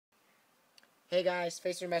Hey guys,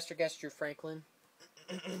 Face Your Master Guest Drew Franklin.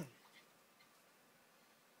 Hello.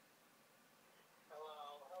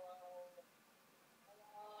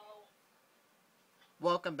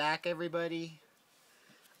 Welcome back, everybody.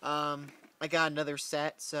 I got another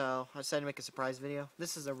set, so I decided to make a surprise video.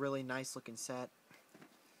 This is a really nice looking set.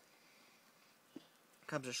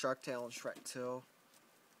 Comes with Shark Tale and Shrek 2.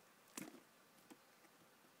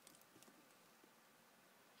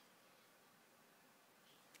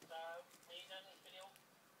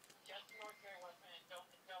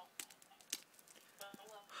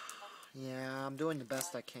 Yeah, I'm doing the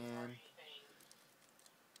best I can.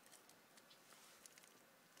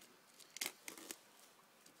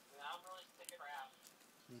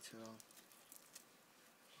 Me too.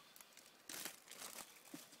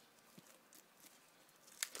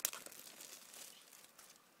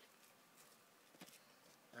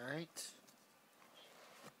 Alright.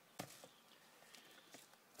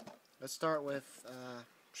 Let's start with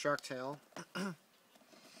Shark Tale.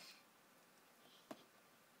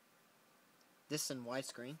 This in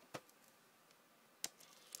widescreen.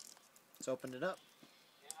 Let's open it up.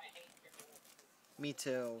 Me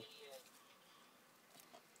too.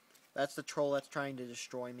 That's the troll that's trying to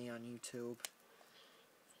destroy me on YouTube,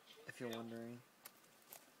 if you're wondering.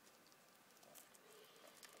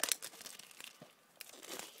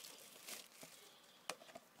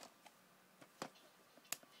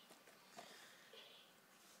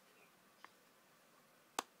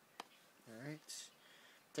 Alright.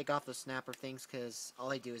 Take off the snapper things because all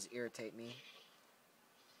they do is irritate me.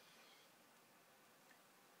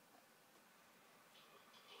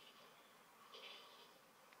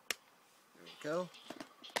 There we go.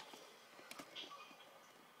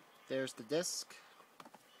 There's the disc.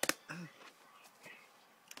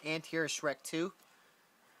 And here is Shrek 2.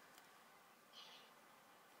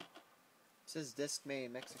 This is disc made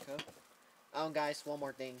in Mexico. Oh, guys, one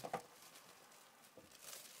more thing.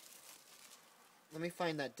 Let me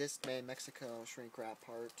find that disc made in Mexico shrink wrap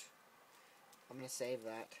part. I'm going to save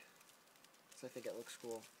that because I think it looks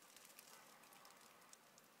cool.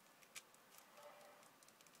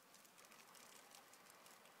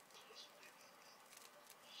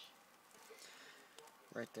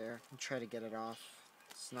 Right there. And try to get it off.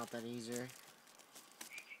 It's not that easy.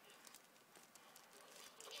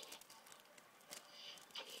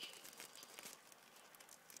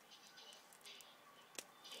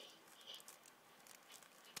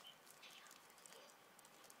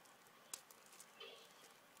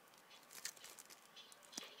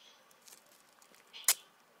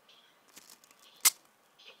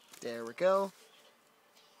 There we go.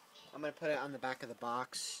 I'm going to put it on the back of the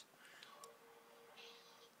box.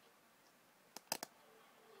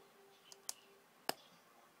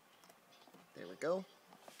 There we go.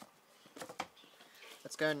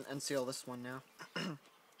 Let's go ahead and unseal this one now.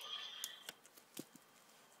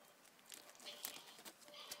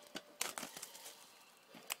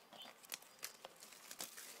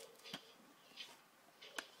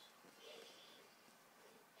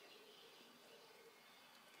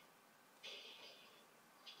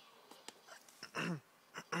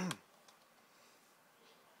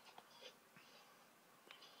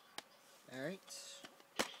 Alright.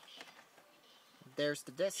 There's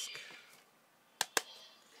the disc.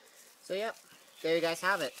 So, yep. There you guys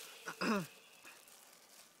have it.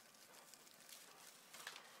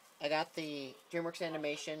 I got the DreamWorks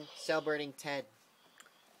Animation Celebrating Ted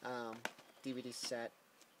DVD set.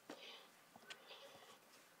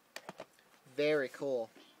 Very cool.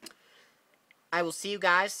 I will see you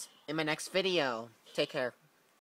guys in my next video. Take care.